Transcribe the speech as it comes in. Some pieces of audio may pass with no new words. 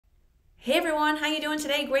Hey everyone, how you doing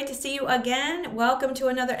today? Great to see you again. Welcome to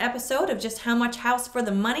another episode of Just How Much House for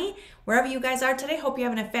the Money. Wherever you guys are today, hope you're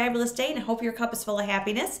having a fabulous day and I hope your cup is full of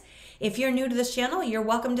happiness. If you're new to this channel, you're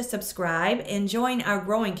welcome to subscribe and join our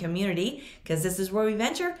growing community because this is where we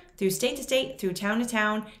venture through state to state, through town to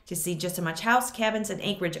town to see just how much house, cabins, and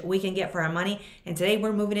acreage we can get for our money. And today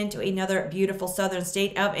we're moving into another beautiful southern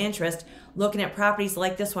state of interest, looking at properties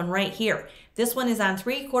like this one right here. This one is on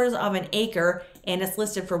 3/4 of an acre and it's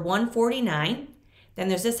listed for $149,000. Then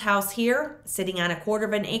there's this house here sitting on 1/4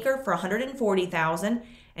 of an acre for $140,000.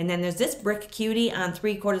 And then there's this brick cutie on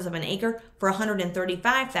 3/4 of an acre for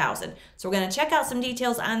 $135,000. So we're going to check out some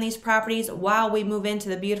details on these properties while we move into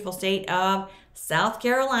the beautiful state of South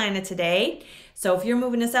Carolina today. So if you're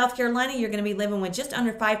moving to South Carolina, you're going to be living with just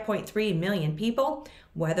under 5.3 million people.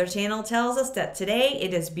 Weather Channel tells us that today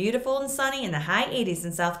it is beautiful and sunny in the high 80s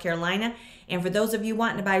in South Carolina. And for those of you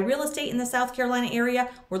wanting to buy real estate in the South Carolina area,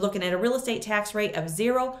 we're looking at a real estate tax rate of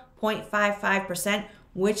 0.55%,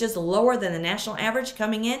 which is lower than the national average,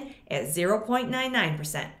 coming in at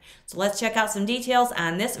 0.99%. So let's check out some details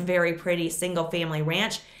on this very pretty single family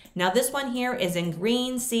ranch. Now this one here is in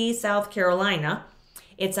Greenville, South Carolina.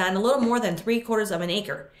 It's on a little more than 3/4 of an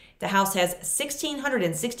acre. The house has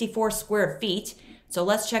 1,664 square feet. So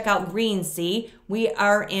let's check out Greenville. We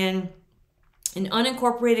are in an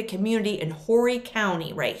unincorporated community in Horry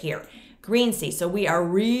County right here. Greenville. So we are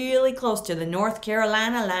really close to the North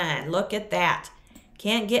Carolina line. Look at that.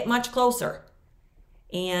 Can't get much closer.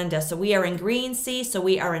 And so we are in Greenville. So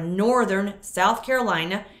we are in northern South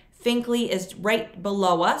Carolina. Finkley is right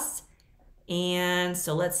below us. And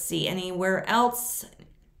so let's see, anywhere else?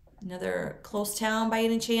 Another close town by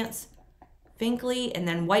any chance? Finkley, and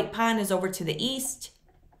then White Pond is over to the east.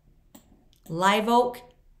 Live Oak,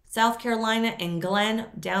 South Carolina, and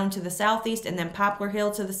Glen down to the southeast, and then Poplar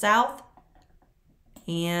Hill to the south.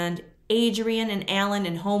 And Adrian and Allen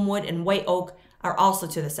and Homewood and White Oak are also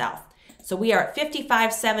to the south. So we are at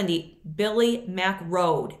 5570 Billy Mack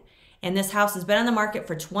Road. And this house has been on the market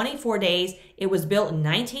for 24 days. It was built in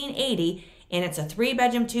 1980, and it's a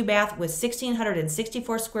 3-bedroom, 2-bath with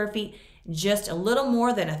 1,664 square feet, just a little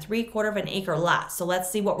more than a 3/4 of an acre lot. So let's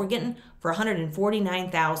see what we're getting for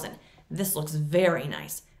 $149,000. This looks very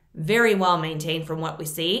nice. Very well maintained from what we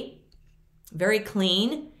see. Very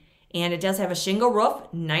clean. And it does have a shingle roof.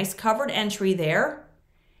 Nice covered entry there.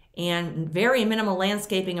 And very minimal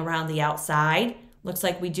landscaping around the outside. Looks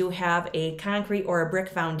like we do have a concrete or a brick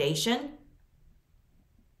foundation.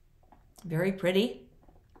 Very pretty.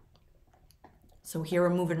 So here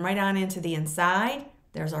we're moving right on into the inside.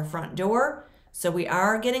 There's our front door. So we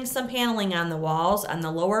are getting some paneling on the walls, on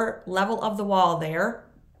the lower level of the wall there.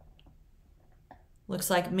 Looks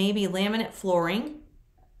like maybe laminate flooring.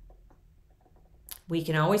 We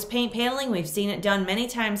can always paint paneling. We've seen it done many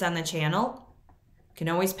times on the channel. Can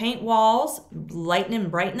always paint walls, lighten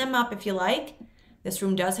and brighten them up if you like. This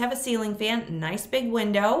room does have a ceiling fan, nice big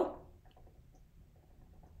window.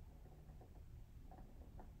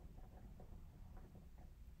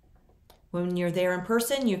 When you're there in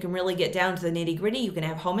person, you can really get down to the nitty-gritty. You can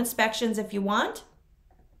have home inspections if you want.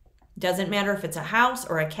 Doesn't matter if it's a house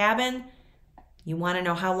or a cabin. You want to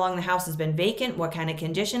know how long the house has been vacant, what kind of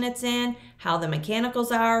condition it's in, how the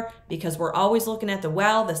mechanicals are, because we're always looking at the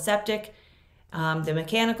well, the septic, the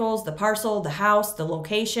mechanicals, the parcel, the house, the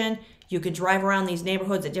location. You could drive around these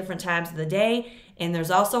neighborhoods at different times of the day. And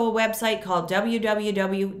there's also a website called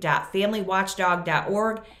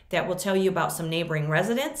www.familywatchdog.org that will tell you about some neighboring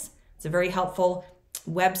residents. It's a very helpful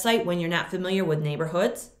website when you're not familiar with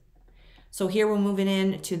neighborhoods. So here we're moving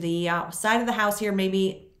in to the side of the house here,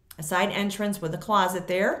 maybe a side entrance with a closet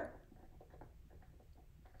there.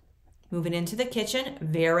 Moving into the kitchen,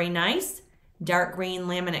 very nice. Dark green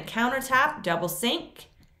laminate countertop, double sink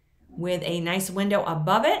with a nice window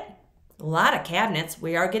above it. A lot of cabinets.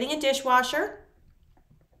 We are getting a dishwasher.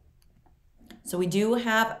 So we do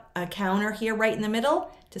have a counter here right in the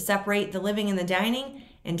middle to separate the living and the dining.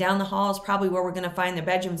 And down the hall is probably where we're going to find the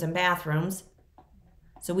bedrooms and bathrooms.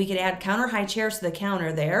 So we could add counter high chairs to the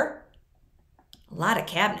counter there. A lot of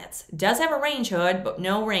cabinets. It does have a range hood, but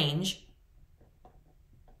no range.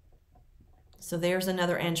 So there's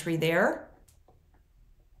another entry there.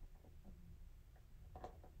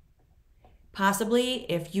 Possibly,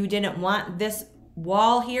 if you didn't want this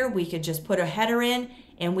wall here, we could just put a header in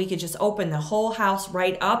and we could just open the whole house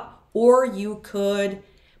right up. Or you could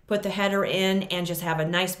put the header in and just have a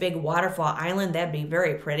nice big waterfall island. That'd be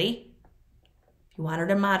very pretty. If you wanted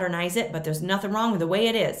to modernize it, but there's nothing wrong with the way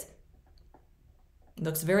it is. It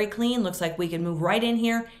looks very clean. Looks like we can move right in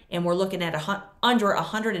here, and we're looking at under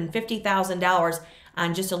 $150,000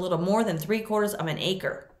 on just a little more than 3/4 of an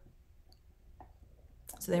acre.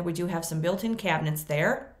 So there we do have some built-in cabinets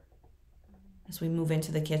there. As we move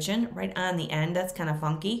into the kitchen, right on the end, that's kind of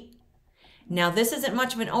funky. Now this isn't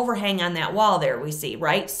much of an overhang on that wall there we see,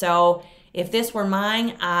 right? So if this were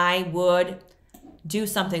mine, I would do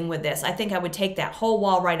something with this. I think I would take that whole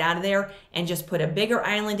wall right out of there and just put a bigger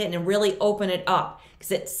island in and really open it up.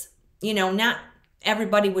 Because it's, you know, not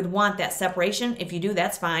everybody would want that separation. If you do,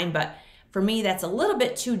 that's fine. But for me, that's a little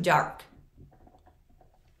bit too dark.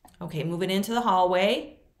 Okay, moving into the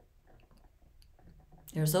hallway.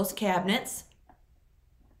 There's those cabinets.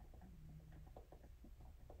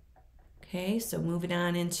 Okay, so moving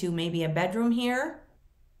on into maybe a bedroom here.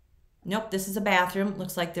 Nope, this is a bathroom.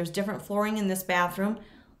 Looks like there's different flooring in this bathroom.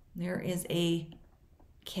 There is a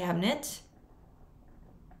cabinet.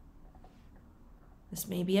 This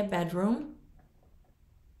may be a bedroom.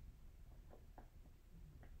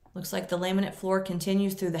 Looks like the laminate floor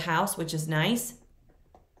continues through the house, which is nice.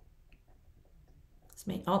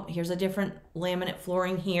 Oh, here's a different laminate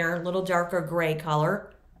flooring here, a little darker gray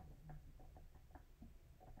color.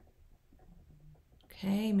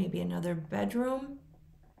 Okay, maybe another bedroom.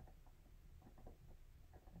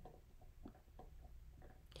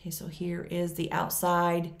 Okay, so here is the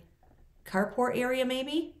outside carport area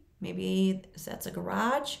maybe. Maybe that's a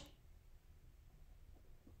garage.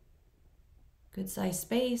 Good size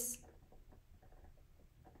space.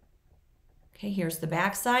 Okay, here's the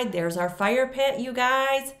back side. There's our fire pit, you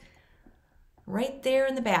guys. Right there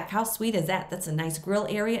in the back. How sweet is that? That's a nice grill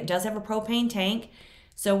area. It does have a propane tank.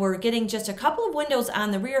 So we're getting just a couple of windows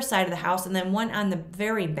on the rear side of the house and then one on the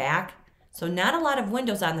very back. So not a lot of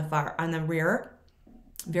windows on the rear.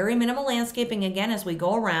 Very minimal landscaping again as we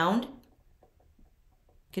go around.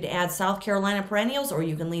 Could add South Carolina perennials or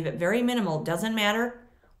you can leave it very minimal. Doesn't matter.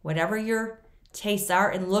 Whatever your tastes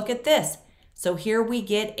are. And look at this. So here we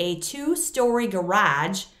get a 2-story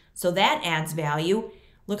garage. So that adds value.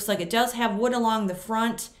 Looks like it does have wood along the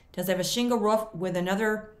front. Does have a shingle roof with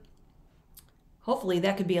another, hopefully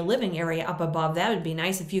that could be a living area up above. That would be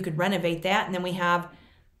nice if you could renovate that. And then we have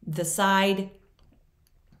the side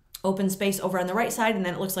open space over on the right side. And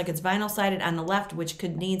then it looks like it's vinyl sided on the left, which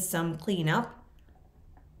could need some cleanup.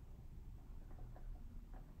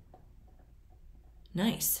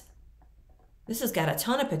 Nice. This has got a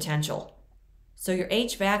ton of potential. So your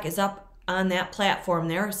HVAC is up on that platform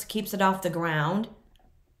there. So keeps it off the ground.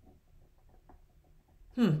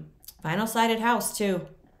 Vinyl sided house too.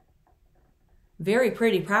 Very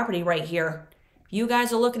pretty property right here. If you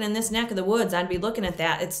guys are looking in this neck of the woods, I'd be looking at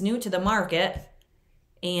that. It's new to the market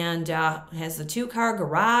and has a 2-car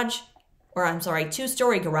garage, or I'm sorry,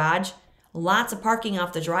 2-story garage. Lots of parking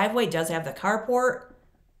off the driveway. Does have the carport.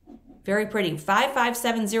 Very pretty.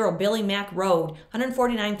 5570 Billy Mack Road.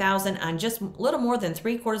 $149,000 on just a little more than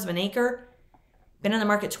 3/4 of an acre. Been on the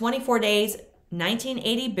market 24 days.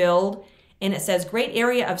 1980 build. And it says great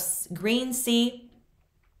area of Green Sea.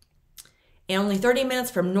 And only 30 minutes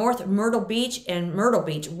from North Myrtle Beach and Myrtle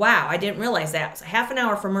Beach. Wow, I didn't realize that. It's half an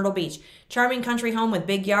hour from Myrtle Beach. Charming country home with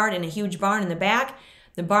big yard and a huge barn in the back.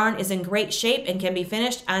 The barn is in great shape and can be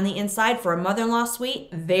finished on the inside for a mother-in-law suite.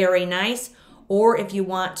 Very nice. Or if you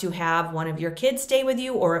want to have one of your kids stay with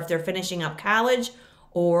you, or if they're finishing up college,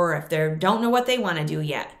 or if they don't know what they want to do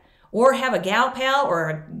yet. Or have a gal pal or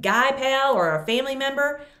a guy pal or a family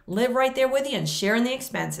member live right there with you and sharing the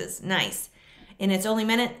expenses. Nice. And it's only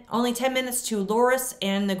 10 minutes to Loris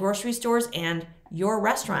and the grocery stores and your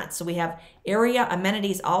restaurant. So we have area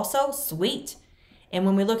amenities also. Sweet. And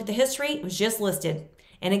when we look at the history, it was just listed.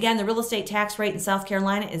 And again, the real estate tax rate in South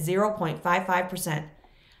Carolina is 0.55%.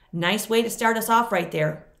 Nice way to start us off right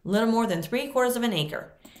there. A little more than 3/4 of an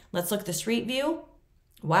acre. Let's look at the street view.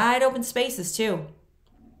 Wide open spaces too.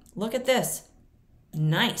 Look at this.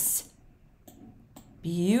 Nice.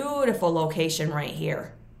 Beautiful location right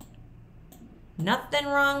here. Nothing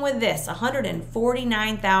wrong with this.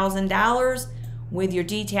 $149,000 with your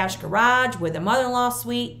detached garage, with a mother-in-law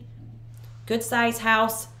suite. Good size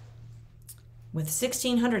house with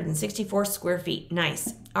 1,664 square feet.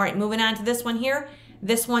 Nice. All right, moving on to this one here.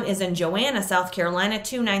 This one is in Joanna, South Carolina,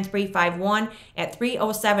 29351 at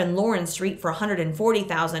 307 Lawrence Street for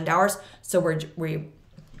 $140,000. So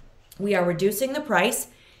we are reducing the price.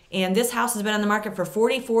 And this house has been on the market for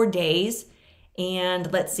 44 days.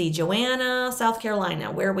 And let's see, Joanna, South Carolina,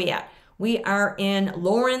 where are we at? We are in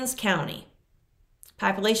Lawrence County.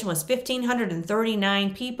 Population was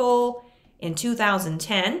 1,539 people in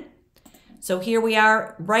 2010. So here we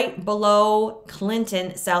are right below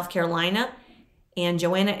Clinton, South Carolina. And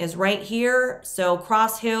Joanna is right here. So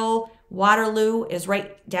Cross Hill, Waterloo is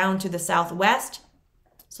right down to the southwest.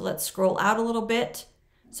 So let's scroll out a little bit.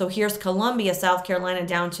 So here's Columbia, South Carolina,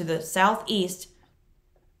 down to the southeast.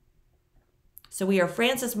 So we are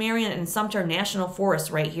Francis, Marion, and Sumter National Forest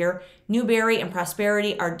right here. Newberry and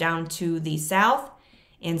Prosperity are down to the south,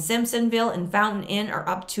 and Simpsonville and Fountain Inn are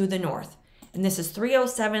up to the north. And this is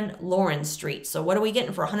 307 Lawrence Street. So what are we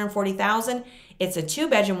getting for $140,000? It's a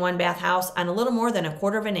 2-bedroom, 1-bath house on a little more than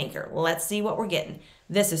 1/4 of an acre. Let's see what we're getting.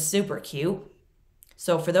 This is super cute.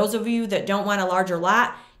 So for those of you that don't want a larger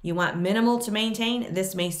lot, you want minimal to maintain,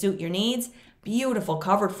 this may suit your needs. Beautiful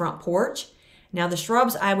covered front porch. Now the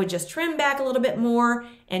shrubs, I would just trim back a little bit more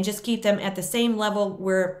and just keep them at the same level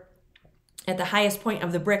where at the highest point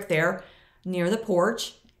of the brick there near the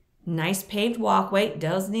porch. Nice paved walkway,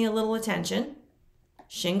 does need a little attention.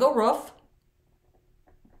 Shingle roof.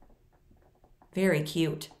 Very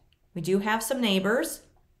cute. We do have some neighbors.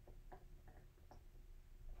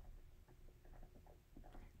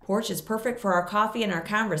 Porch is perfect for our coffee and our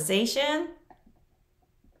conversation.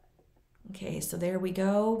 Okay, so there we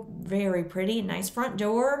go. Very pretty. Nice front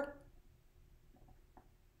door.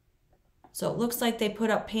 So it looks like they put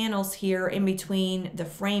up panels here in between the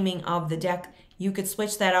framing of the deck. You could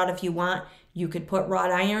switch that out if you want. You could put wrought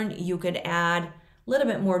iron. You could add a little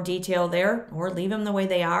bit more detail there or leave them the way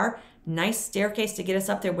they are. Nice staircase to get us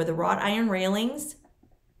up there with the wrought iron railings.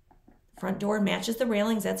 Front door matches the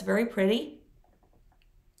railings. That's very pretty.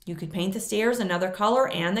 You could paint the stairs another color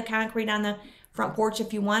and the concrete on the front porch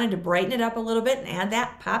if you wanted to brighten it up a little bit and add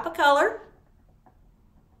that pop of color.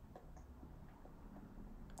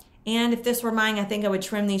 And if this were mine, I think I would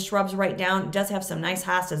trim these shrubs right down. It does have some nice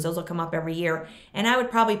hostas. Those will come up every year. And I would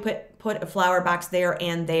probably put a flower box there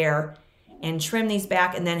and trim these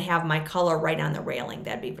back and then have my color right on the railing.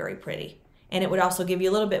 That'd be very pretty. And it would also give you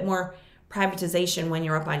a little bit more privatization when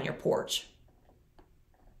you're up on your porch.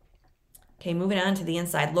 Okay, moving on to the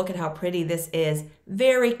inside. Look at how pretty this is.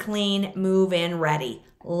 Very clean, move-in ready.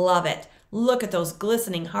 Love it. Look at those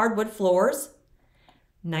glistening hardwood floors.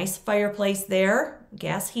 Nice fireplace there.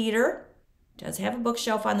 Gas heater. Does have a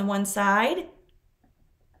bookshelf on the one side.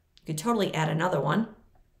 You could totally add another one.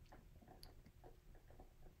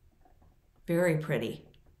 Very pretty.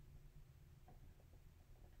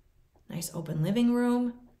 Nice open living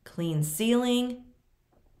room. Clean ceiling.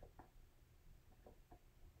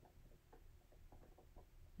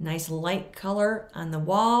 Nice light color on the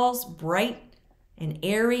walls, bright and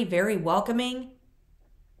airy, very welcoming.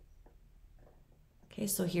 Okay,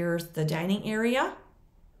 so here's the dining area.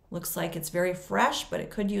 Looks like it's very fresh, but it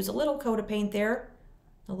could use a little coat of paint there.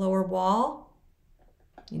 The lower wall.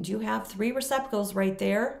 You do have 3 receptacles right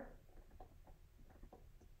there.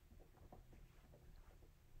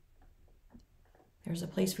 There's a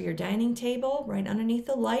place for your dining table right underneath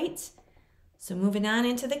the lights. So moving on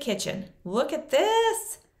into the kitchen. Look at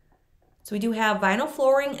this. So we do have vinyl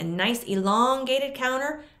flooring, a nice elongated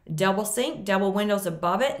counter, double sink, double windows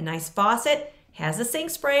above it, nice faucet, has a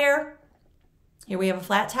sink sprayer. Here we have a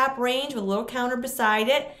flat top range with a little counter beside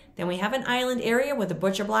it. Then we have an island area with a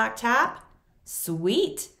butcher block top.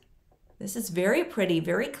 Sweet. This is very pretty,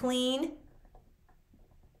 very clean.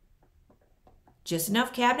 Just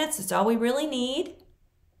enough cabinets, that's all we really need.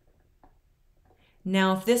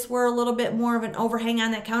 Now, if this were a little bit more of an overhang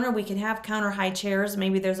on that counter, we could have counter high chairs.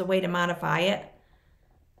 Maybe there's a way to modify it.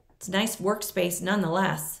 It's a nice workspace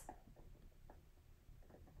nonetheless.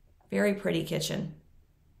 Very pretty kitchen.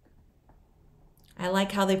 I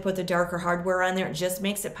like how they put the darker hardware on there. It just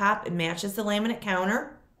makes it pop. It matches the laminate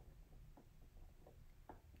counter.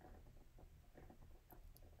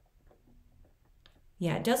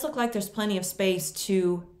 Yeah, it does look like there's plenty of space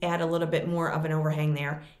to add a little bit more of an overhang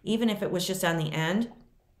there, even if it was just on the end.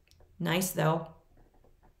 Nice though.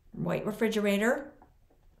 White refrigerator.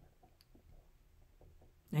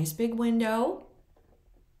 Nice big window.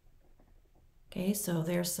 Okay, so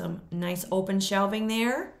there's some nice open shelving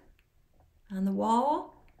there on the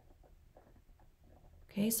wall.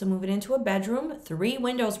 Okay, so moving into a bedroom. 3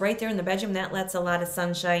 windows right there in the bedroom. That lets a lot of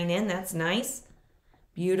sunshine in. That's nice.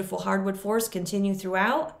 Beautiful hardwood floors continue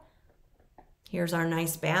throughout. Here's our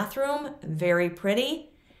nice bathroom. Very pretty.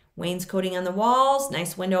 Wainscoting on the walls.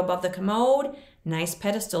 Nice window above the commode. Nice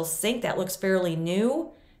pedestal sink. That looks fairly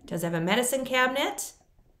new. Does have a medicine cabinet.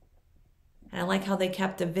 And I like how they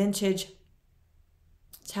kept the vintage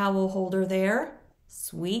towel holder there.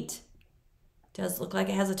 Sweet. Does look like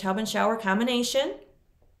it has a tub and shower combination.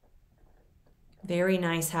 Very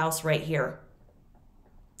nice house right here.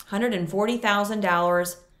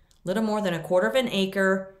 $140,000, little more than 1/4 of an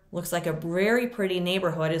acre. Looks like a very pretty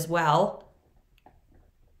neighborhood as well.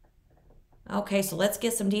 Okay, so let's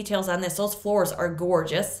get some details on this. Those floors are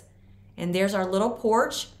gorgeous. And there's our little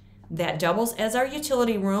porch that doubles as our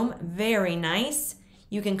utility room. Very nice.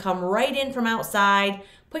 You can come right in from outside,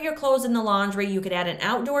 Put your clothes in the laundry. You could add an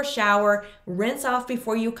outdoor shower, rinse off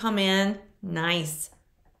before you come in. Nice.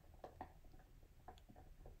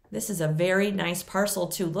 This is a very nice parcel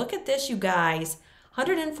too. Look at this, you guys.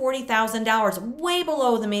 $140,000, way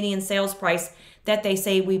below the median sales price that they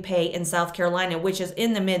say we pay in South Carolina, which is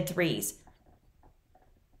in the mid threes.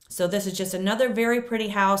 So this is just another very pretty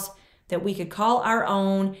house that we could call our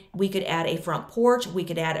own. We could add a front porch. We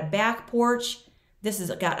could add a back porch. This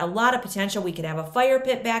has got a lot of potential. We could have a fire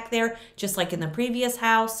pit back there, just like in the previous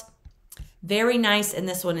house. Very nice. And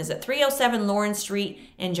this one is at 307 Lawrence Street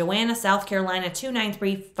in Joanna, South Carolina,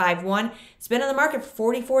 29351. It's been on the market for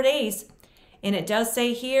 44 days. And it does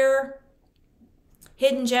say here,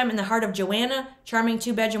 hidden gem in the heart of Joanna, charming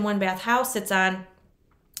 2-bedroom, 1-bath house, sits on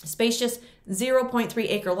spacious 0.3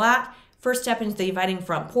 acre lot. First step into the inviting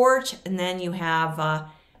front porch, and then you have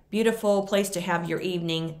a beautiful place to have your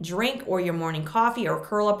evening drink or your morning coffee or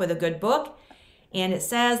curl up with a good book. And it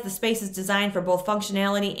says the space is designed for both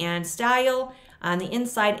functionality and style on the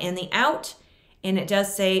inside and the out. And it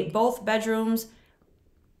does say both bedrooms,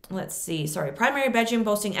 primary bedroom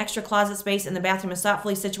boasting extra closet space, and the bathroom is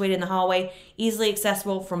thoughtfully situated in the hallway, easily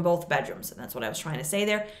accessible from both bedrooms. And that's what I was trying to say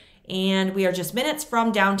there. And we are just minutes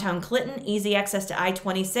from downtown Clinton, easy access to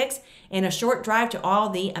I-26, and a short drive to all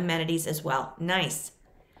the amenities as well. Nice.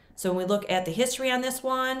 So when we look at the history on this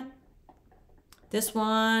one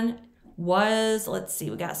was,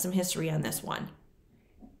 we got some history on this one.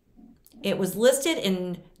 It was listed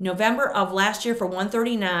in November of last year for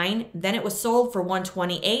 $139. Then it was sold for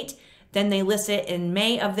 $128. Then they listed it in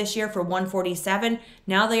May of this year for $147.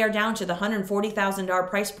 Now they are down to the $140,000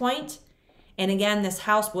 price point. And again, this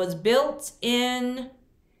house was built in,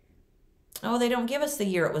 they don't give us the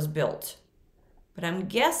year it was built, but I'm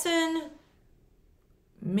guessing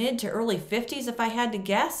mid to early 50s if I had to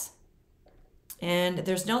guess. And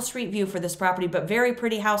there's no street view for this property, but very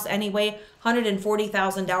pretty house anyway.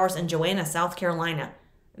 $140,000 in Joanna, South Carolina.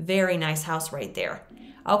 Very nice house right there.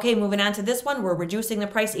 Okay, moving on to this one. We're reducing the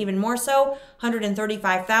price even more so.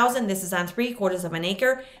 $135,000. This is on 3/4 of an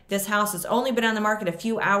acre. This house has only been on the market a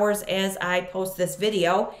few hours as I post this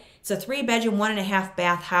video. It's a 3-bedroom,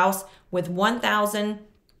 1.5-bath house with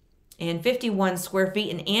 1,051 square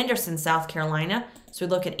feet in Anderson, South Carolina. So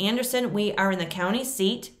we look at Anderson. We are in the county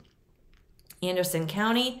seat, Anderson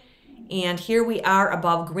County, and here we are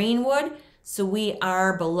above Greenwood. So we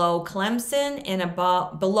are below Clemson and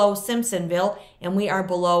below Simpsonville, and we are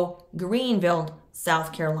below Greenville,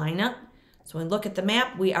 South Carolina. So when we look at the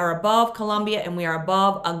map, we are above Columbia and we are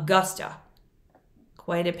above Augusta.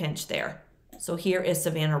 Quite a pinch there. So here is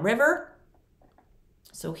Savannah River.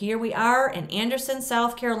 So here we are in Anderson,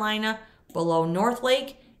 South Carolina, below North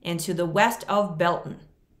Lake and to the west of Belton.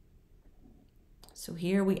 So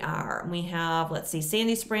here we are. We have,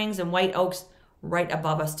 Sandy Springs and White Oaks right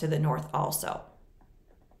above us to the north also.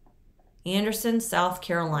 Anderson, South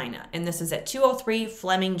Carolina. And this is at 203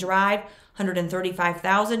 Fleming Drive,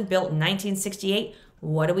 $135,000, built in 1968.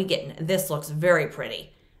 What are we getting? This looks very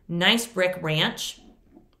pretty. Nice brick ranch.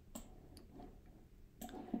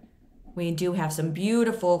 We do have some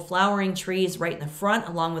beautiful flowering trees right in the front,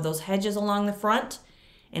 along with those hedges along the front.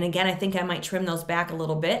 And again, I think I might trim those back a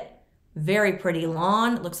little bit. Very pretty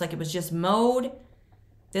lawn. It looks like it was just mowed.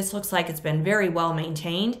 This looks like it's been very well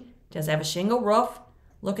maintained. It does have a shingle roof.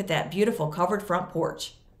 Look at that beautiful covered front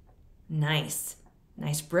porch. Nice.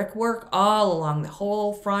 Nice brickwork all along the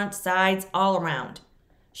whole front, sides, all around.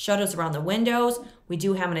 Shutters around the windows. We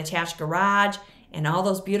do have an attached garage. And all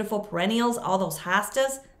those beautiful perennials, all those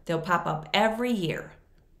hostas, they'll pop up every year.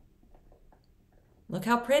 Look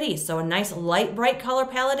how pretty. So a nice light, bright color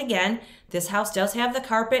palette again. This house does have the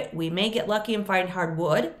carpet. We may get lucky and find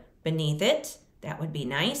hardwood beneath it. That would be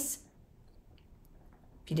nice.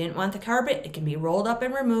 If you didn't want the carpet, it can be rolled up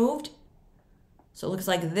and removed. So it looks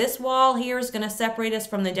like this wall here is going to separate us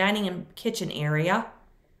from the dining and kitchen area.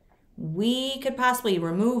 We could possibly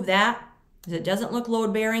remove that because it doesn't look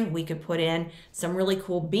load bearing. We could put in some really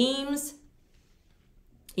cool beams.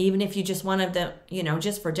 Even if you just wanted them,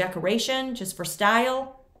 just for decoration, just for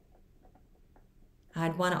style.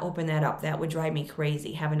 I'd want to open that up. That would drive me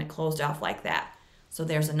crazy, having it closed off like that. So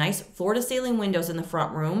there's a nice floor-to-ceiling windows in the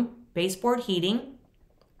front room, baseboard heating.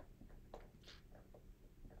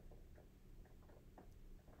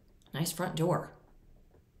 Nice front door.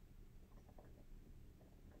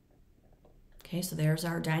 Okay, so there's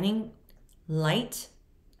our dining light.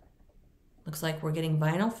 Looks like we're getting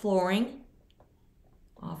vinyl flooring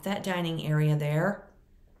off that dining area there.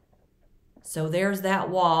 So there's that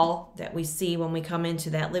wall that we see when we come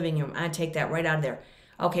into that living room. I take that right out of there.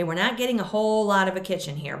 Okay, we're not getting a whole lot of a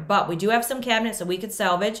kitchen here, but we do have some cabinets that we could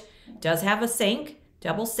salvage. It does have a sink.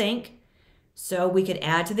 double sink. So we could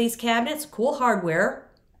add to these cabinets, cool hardware,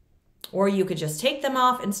 or you could just take them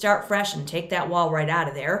off and start fresh and take that wall right out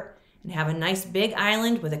of there and have a nice big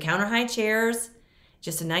island with a counter high chairs,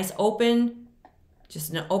 just a nice open,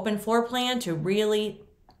 just an open floor plan to really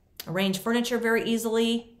arrange furniture very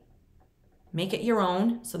easily, make it your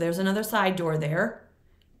own. So there's another side door there.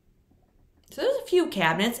 So there's a few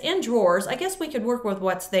cabinets and drawers. I guess we could work with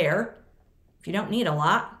what's there if you don't need a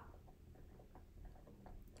lot.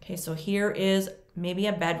 Okay, so here is maybe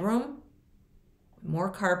a bedroom, more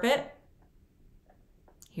carpet.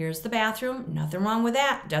 Here's the bathroom, nothing wrong with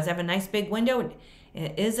that. It does have a nice big window.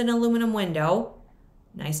 It is an aluminum window.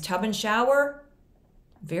 Nice tub and shower.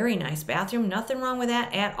 Very nice bathroom, nothing wrong with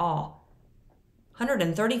that at all.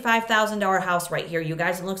 $135,000 house right here, you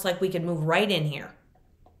guys. It looks like we could move right in here.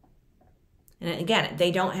 And again,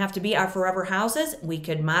 they don't have to be our forever houses. We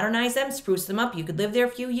could modernize them, spruce them up. You could live there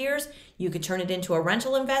a few years. You could turn it into a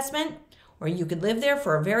rental investment, or you could live there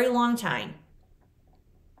for a very long time.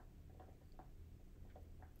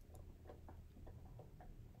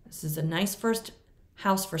 This is a nice first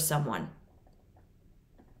house for someone.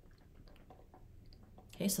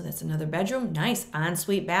 Okay, so that's another bedroom. Nice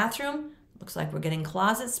ensuite bathroom. Looks like we're getting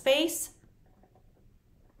closet space.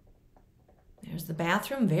 There's the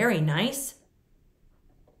bathroom, very nice.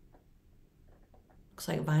 Looks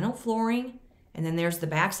like vinyl flooring. And then there's the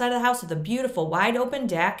back side of the house with a beautiful wide open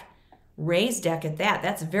deck, raised deck at that.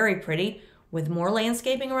 That's very pretty with more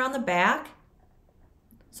landscaping around the back.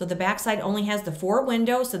 So the back side only has the 4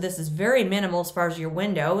 windows, so this is very minimal as far as your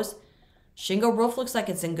windows. Shingle roof looks like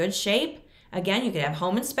it's in good shape. Again, you could have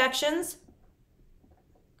home inspections.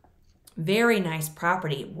 Very nice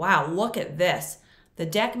property. Wow, look at this. The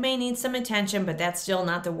deck may need some attention, but that's still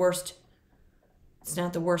not the worst. It's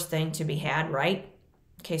not the worst thing to be had, right?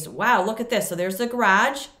 Okay, so wow, look at this. So there's the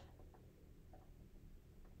garage.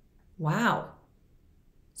 Wow.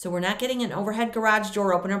 So we're not getting an overhead garage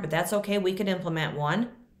door opener, but that's okay. We could implement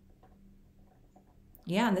one.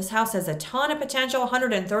 Yeah, and this house has a ton of potential,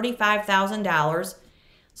 $135,000.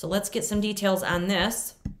 So let's get some details on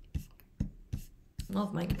this. Well,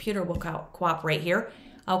 if my computer will cooperate here.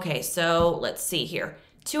 Okay, so let's see here.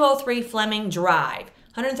 203 Fleming Drive,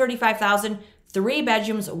 $135,000, 3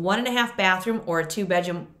 bedrooms, 1.5 bathroom, or a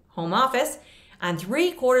 2-bedroom home office on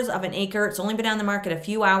 3/4 of an acre. It's only been on the market a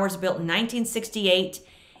few hours, built in 1968.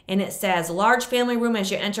 And it says large family room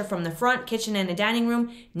as you enter from the front, kitchen and a dining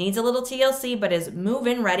room. Needs a little TLC, but is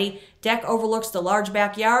move-in ready. Deck overlooks the large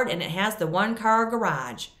backyard, and it has the 1-car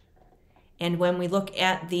garage. And when we look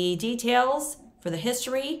at the details for the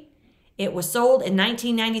history, it was sold in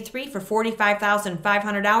 1993 for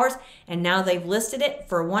 $45,500, and now they've listed it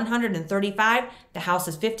for $135,000. The house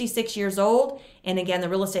is 56 years old, and again, the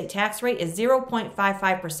real estate tax rate is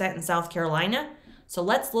 0.55% in South Carolina. So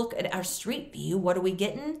let's look at our street view. What are we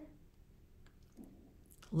getting?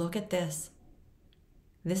 Look at this.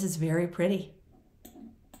 This is very pretty.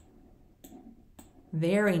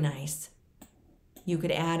 Very nice. You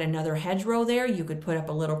could add another hedgerow there. You could put up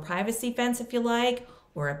a little privacy fence if you like,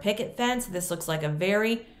 or a picket fence. This looks like a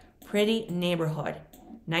very pretty neighborhood.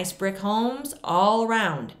 Nice brick homes all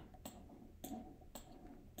around.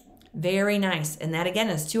 Very nice. And that again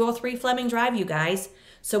is 203 Fleming Drive, you guys.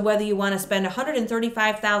 So whether you want to spend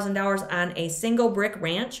 $135,000 on a single brick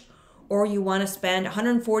ranch, or you want to spend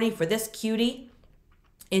 $140,000 for this cutie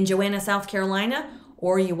in Joanna, South Carolina,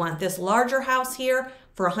 or you want this larger house here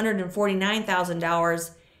for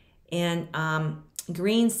 $149,000 in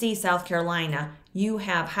Greenville, South Carolina, you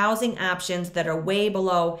have housing options that are way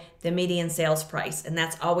below the median sales price. And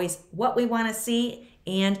that's always what we want to see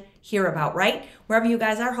and hear about, right? Wherever you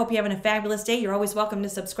guys are, hope you're having a fabulous day. You're always welcome to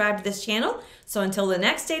subscribe to this channel. So until the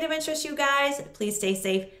next state of interest, you guys, please stay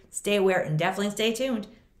safe, stay aware, and definitely stay tuned.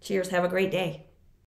 Cheers. Have a great day.